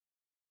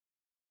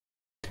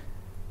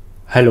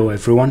Hello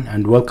everyone,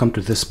 and welcome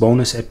to this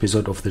bonus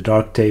episode of the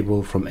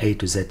Darktable from A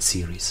to Z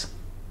series.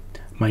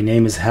 My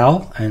name is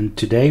Hal, and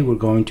today we're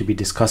going to be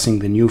discussing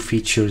the new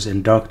features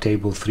in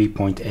Darktable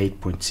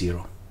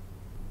 3.8.0.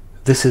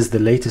 This is the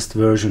latest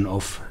version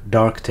of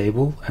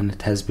Darktable, and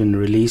it has been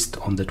released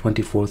on the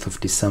 24th of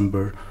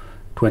December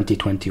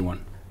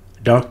 2021.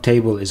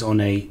 Darktable is on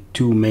a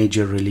 2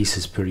 major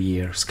releases per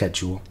year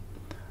schedule.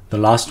 The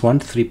last one,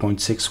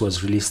 3.6,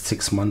 was released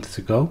 6 months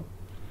ago.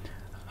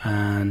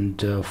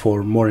 And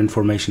for more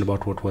information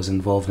about what was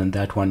involved in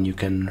that one, you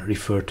can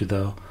refer to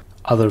the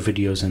other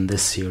videos in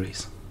this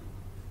series.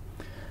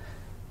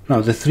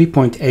 Now, the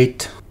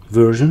 3.8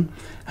 version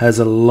has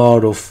a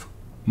lot of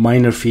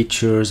minor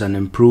features and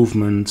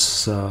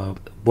improvements,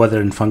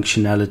 whether in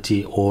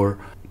functionality or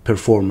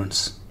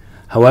performance.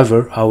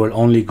 However, I will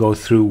only go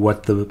through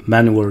what the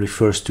manual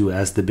refers to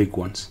as the big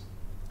ones.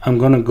 I'm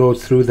going to go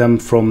through them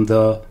from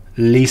the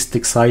least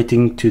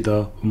exciting to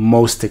the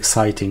most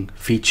exciting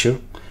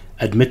feature,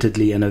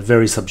 admittedly in a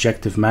very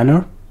subjective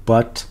manner,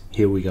 but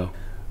here we go.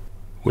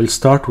 We'll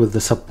start with the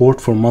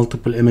support for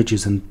multiple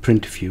images in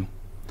print view.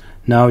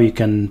 Now you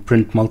can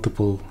print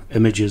multiple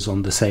images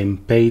on the same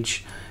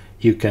page.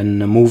 You can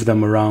move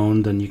them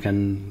around and you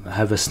can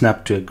have a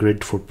snap to a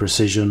grid for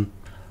precision.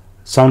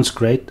 Sounds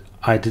great.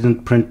 I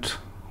didn't print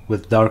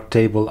with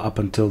Darktable up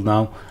until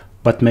now,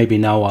 but maybe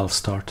now I'll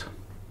start.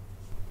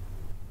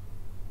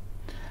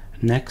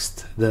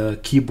 Next, the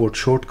keyboard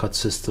shortcut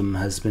system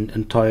has been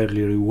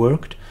entirely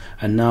reworked,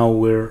 and now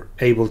we're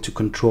able to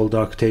control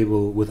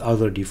Darktable with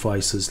other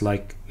devices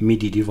like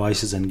MIDI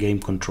devices and game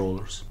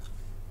controllers.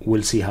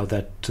 We'll see how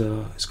that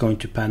is going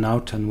to pan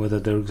out and whether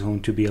there's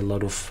going to be a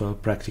lot of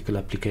practical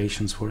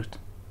applications for it.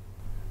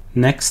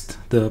 Next,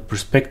 the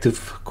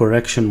perspective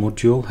correction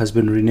module has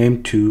been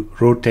renamed to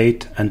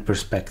Rotate and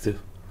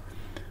Perspective,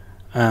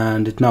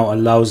 and it now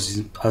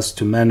allows us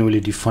to manually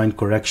define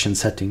correction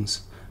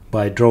settings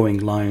by drawing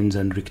lines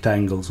and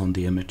rectangles on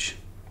the image.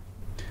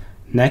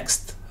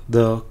 Next,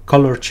 the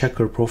color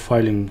checker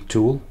profiling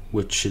tool,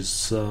 which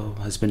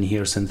has been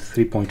here since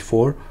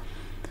 3.4,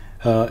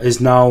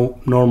 is now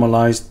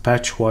normalized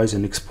patch-wise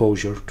in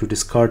exposure to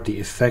discard the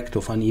effect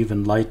of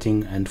uneven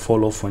lighting and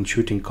fall off when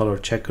shooting color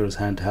checkers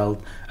handheld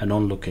and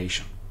on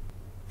location.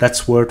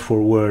 That's word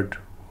for word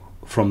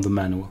from the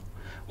manual.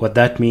 What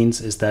that means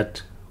is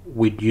that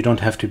you don't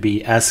have to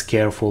be as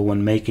careful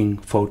when making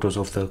photos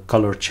of the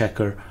color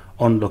checker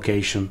on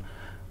location.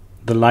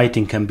 The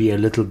lighting can be a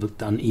little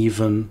bit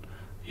uneven,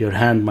 your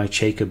hand might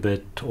shake a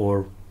bit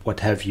or what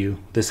have you.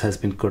 This has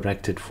been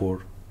corrected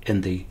for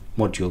in the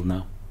module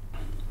now.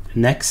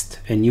 Next,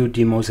 a new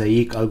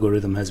Mosaic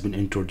algorithm has been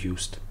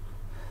introduced,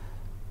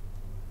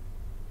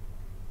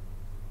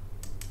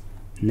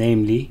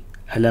 namely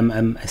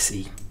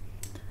LMMSE,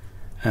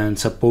 and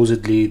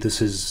supposedly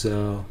this is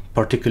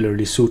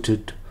particularly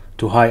suited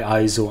to high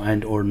ISO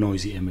and or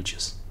noisy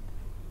images.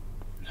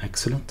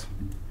 Excellent.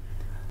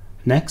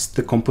 Next,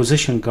 the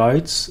composition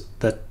guides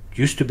that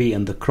used to be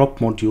in the crop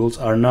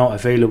modules are now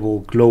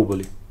available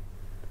globally.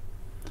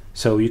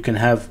 So you can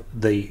have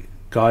the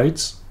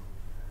guides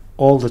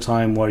all the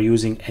time while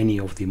using any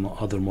of the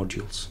other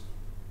modules.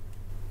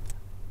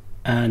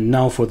 And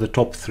now for the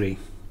top 3.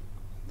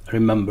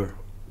 Remember,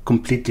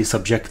 completely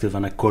subjective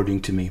and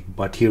according to me,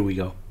 but here we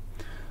go.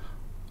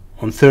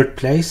 On 3rd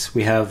place,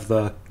 we have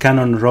the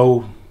Canon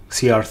RAW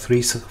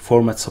CR3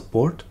 format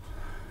support,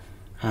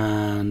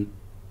 and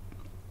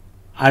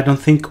I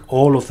don't think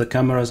all of the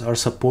cameras are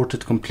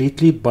supported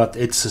completely, but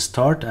it's a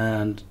start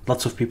and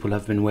lots of people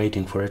have been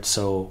waiting for it,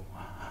 so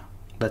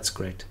that's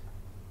great.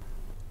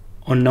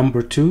 On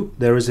number 2,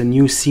 there is a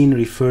new scene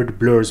referred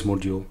blurs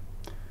module,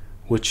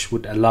 which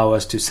would allow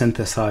us to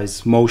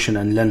synthesize motion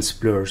and lens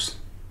blurs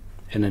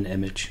in an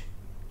image.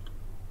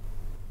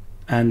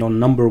 And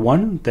on number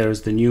 1, there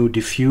is the new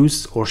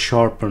Diffuse or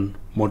Sharpen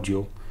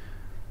module.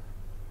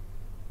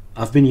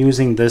 I've been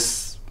using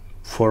this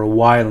for a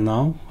while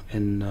now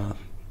in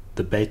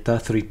the beta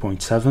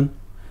 3.7,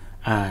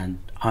 and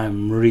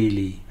I'm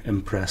really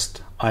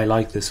impressed. I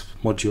like this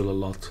module a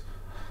lot.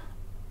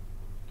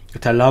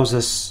 It allows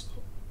us,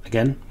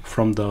 again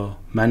from the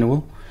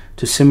manual,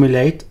 to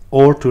simulate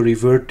or to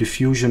revert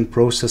diffusion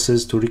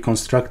processes to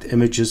reconstruct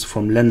images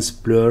from lens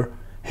blur,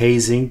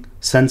 hazing,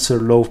 sensor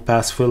low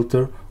pass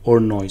filter or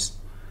noise.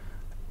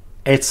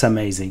 It's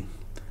amazing,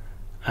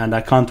 and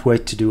I can't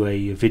wait to do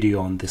a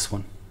video on this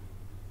one.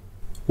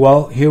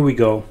 Well, here we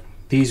go.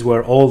 These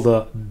were all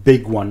the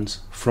big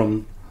ones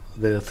from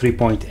the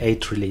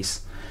 3.8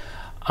 release.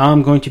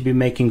 I'm going to be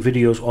making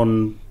videos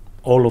on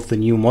all of the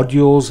new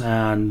modules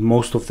and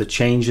most of the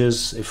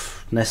changes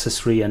if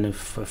necessary, and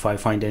if I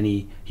find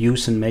any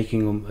use in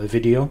making a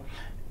video.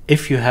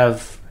 If you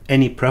have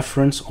any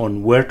preference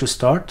on where to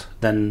start,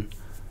 then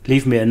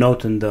leave me a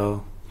note in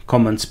the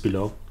comments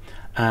below,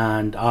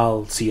 and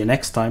I'll see you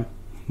next time.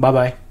 Bye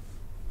bye.